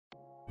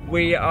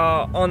we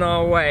are on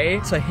our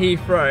way to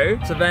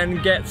Heathrow to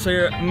then get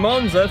to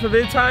Monza for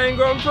the Italian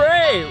Grand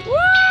Prix.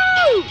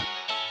 Woo!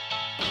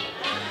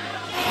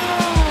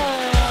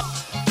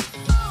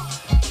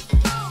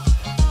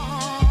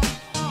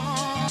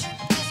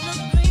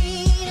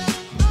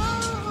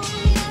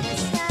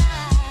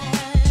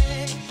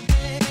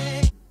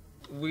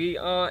 We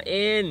are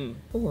in.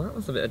 Oh, that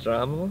was a bit of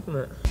drama, wasn't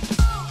it?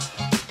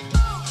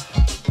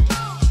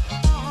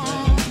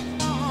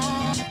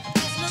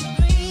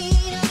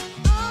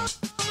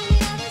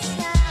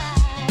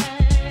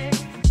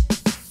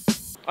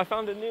 I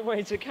found a new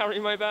way to carry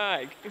my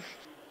bag.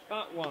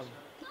 That one.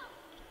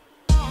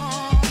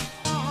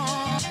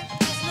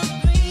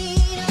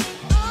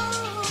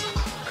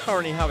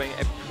 Currently having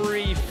a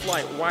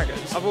pre-flight wagon.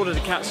 I've ordered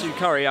a katsu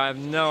curry. I have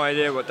no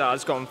idea what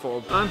Dad's gone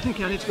for. I'm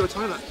thinking I need to go to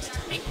the toilet.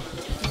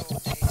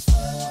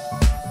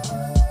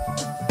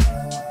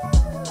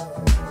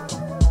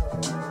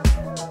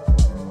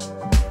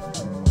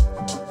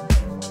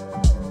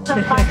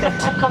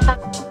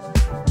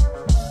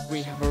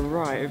 We have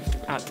arrived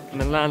at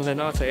Milan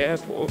Linate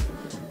Airport.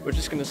 We're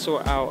just going to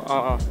sort out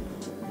our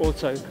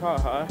auto car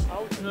hire.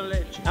 Auto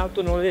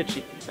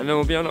noleggi. And then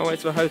we'll be on our way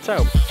to a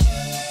hotel.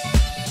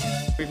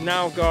 We've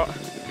now got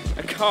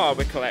a car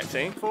we're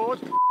collecting. Ford.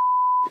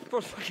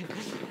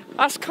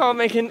 That can't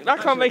make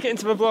it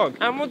into the vlog.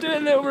 And we'll do a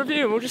little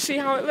review and we'll just see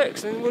how it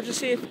looks, and we'll just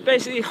see if it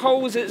basically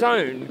holds its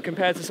own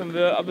compared to some of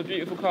the other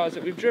beautiful cars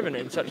that we've driven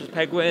in, such as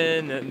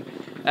Penguin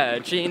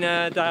and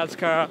Gina, Dad's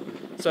car.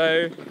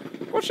 So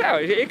watch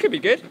out, it could be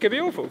good, it could be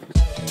awful.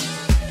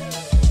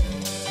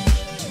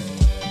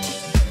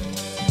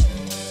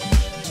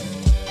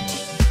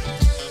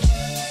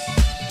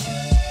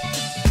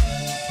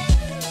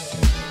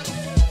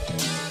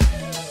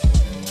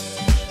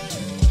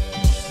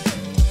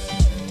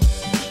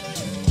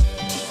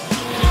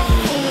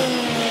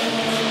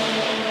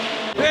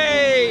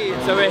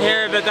 So we're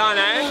here at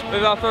Verdane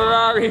with our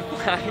Ferrari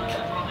flag.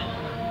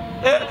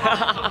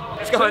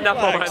 It's going up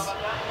on us.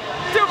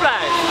 Two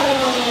flags!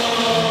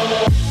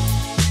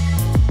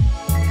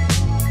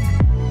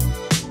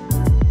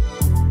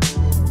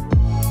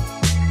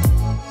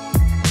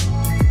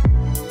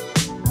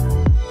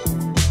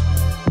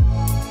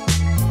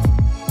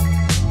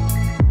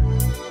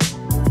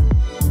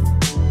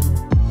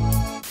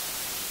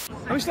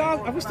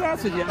 Have we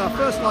started yet? Our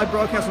first live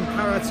broadcast on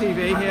KARUD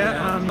TV here,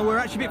 and we're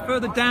actually a bit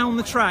further down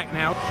the track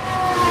now.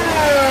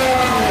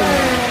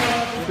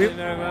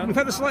 We've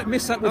had a slight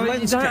mishap with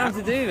lens cap. You don't have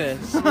to do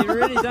this. You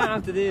really don't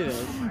have to do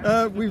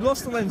this. We've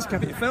lost the lens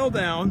cap. It fell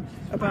down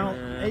about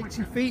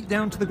 80 feet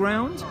down to the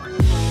ground.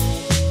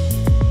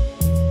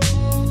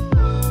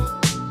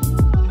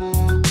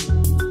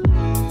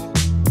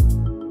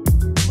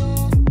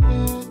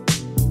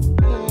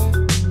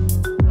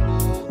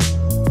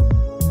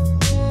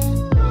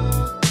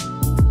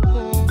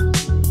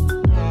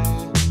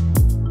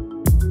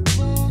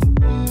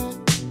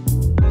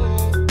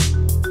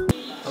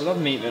 I love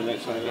meat that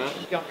looks like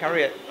that. You can't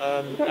carry it.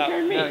 You can't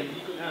carry meat?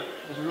 No,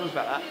 there's rules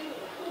about that.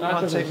 You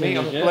can't take meat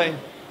on the plane.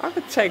 I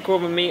could take all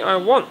the meat I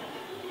want.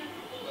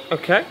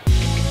 Okay.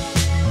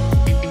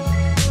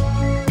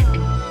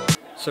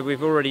 So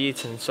we've already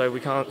eaten, so we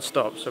can't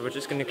stop, so we're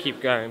just going to keep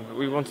going. But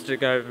we wanted to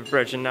go over the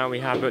bridge and now we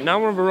have, but now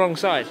we're on the wrong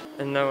side.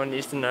 And no one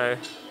needs to know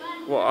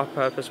what our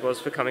purpose was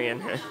for coming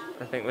in here.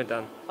 I think we're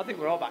done. I think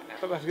we're all back now.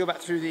 But we have to go back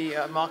through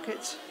the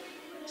market.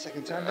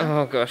 Second time then.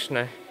 Oh gosh,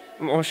 no.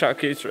 More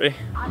charcuterie.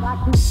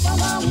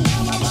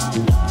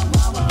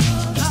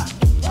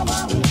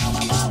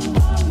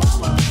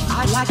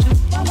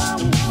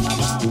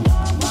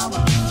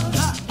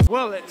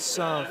 Well, it's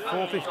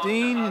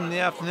 4:15 in the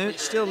afternoon.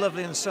 It's still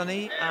lovely and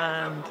sunny,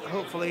 and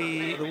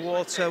hopefully the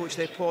water which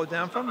they poured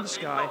down from the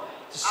sky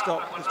to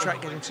stop the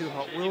track getting too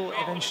hot will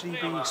eventually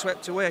be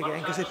swept away again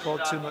because they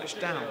poured too much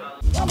down.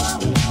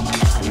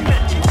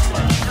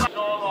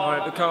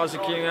 Alright, the cars are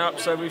queuing up,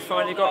 so we've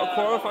finally got a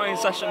qualifying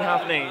session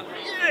happening.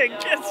 Yeah,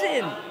 get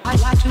in! I'd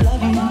like to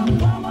love you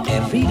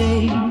every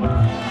day.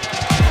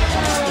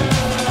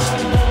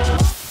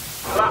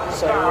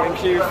 So we're in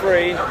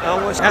Q3.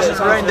 Almost hasn't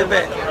rained a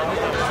bit.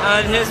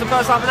 And here's the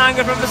first lap in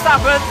anger from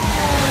Verstappen.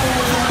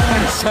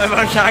 So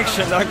much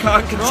action, I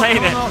can't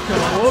contain it.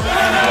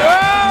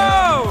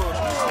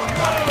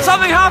 Whoa!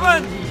 Something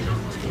happened!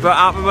 But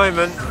at the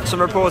moment, some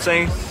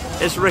reporting.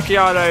 It's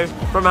Ricciardo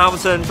from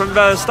Hamilton, from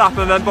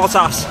Verstappen, then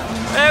Bottas.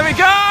 Here we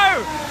go!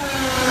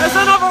 There's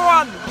another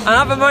one! And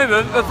at the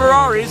moment, the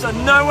Ferraris are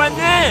nowhere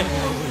near.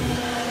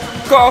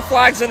 Got our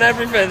flags and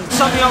everything.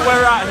 Summing up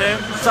where we're at here.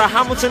 So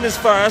Hamilton is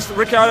first,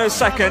 Ricciardo's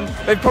second.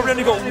 They've probably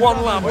only got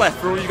one lap left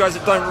for all you guys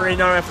that don't really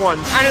know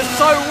F1. And it's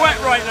so wet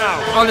right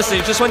now.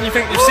 Honestly, just when you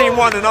think you've seen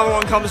one, another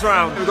one comes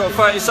around. We've got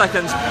 30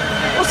 seconds.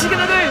 What's he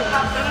gonna do?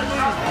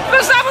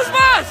 Verstappen's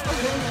first!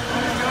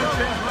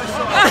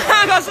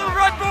 That's a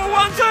Red Bull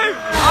 1-2!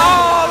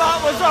 Oh,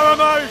 that was so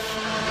emotional!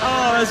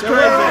 Oh, that's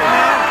crazy!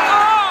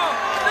 Oh,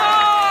 no!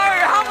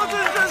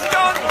 Hamilton's just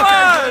gone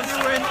first!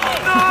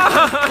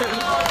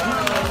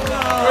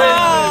 No!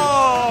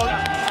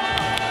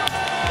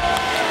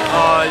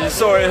 Oh, you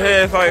saw it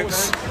here,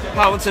 folks.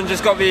 Hamilton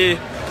just got the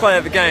play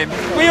of the game.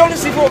 We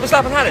honestly thought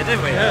Verstappen had it,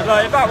 didn't we? Yeah.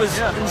 Like, that was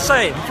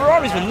insane.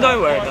 Ferraris were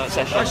nowhere in that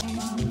session.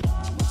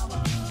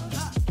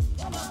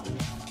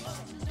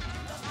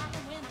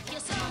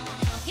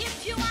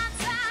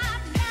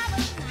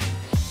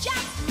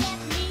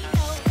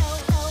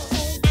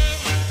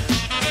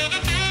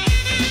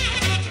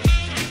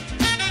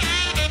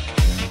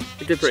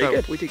 We did pretty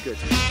good. We did good.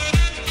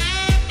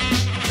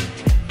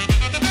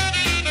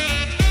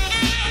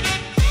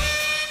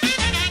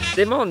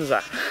 The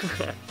Monza.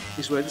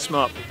 Is where the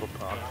smart people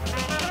park.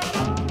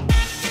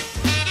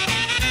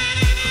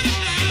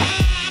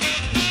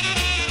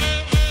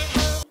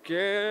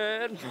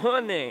 Good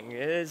morning.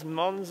 It is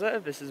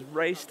Monza. This is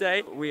race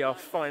day. We are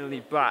finally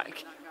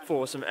back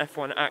for some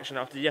F1 action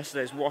after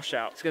yesterday's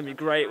washout. It's going to be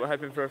great. We're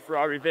hoping for a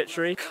Ferrari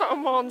victory.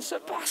 Come on,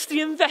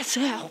 Sebastian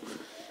Vettel.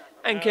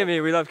 And Kimi,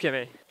 we love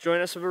Kimi.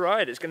 Join us for the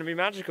ride. It's going to be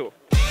magical.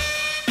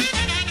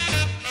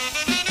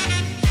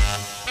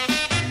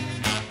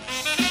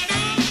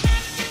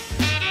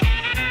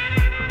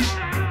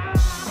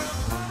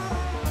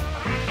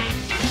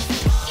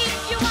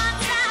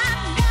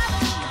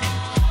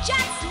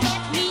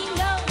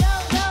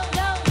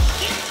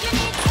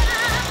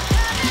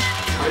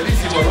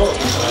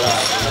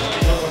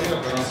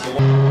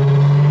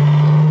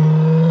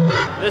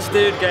 This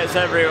dude gets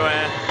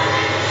everywhere,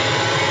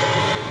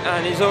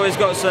 and he's always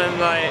got some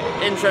like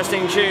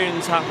interesting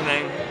tunes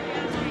happening.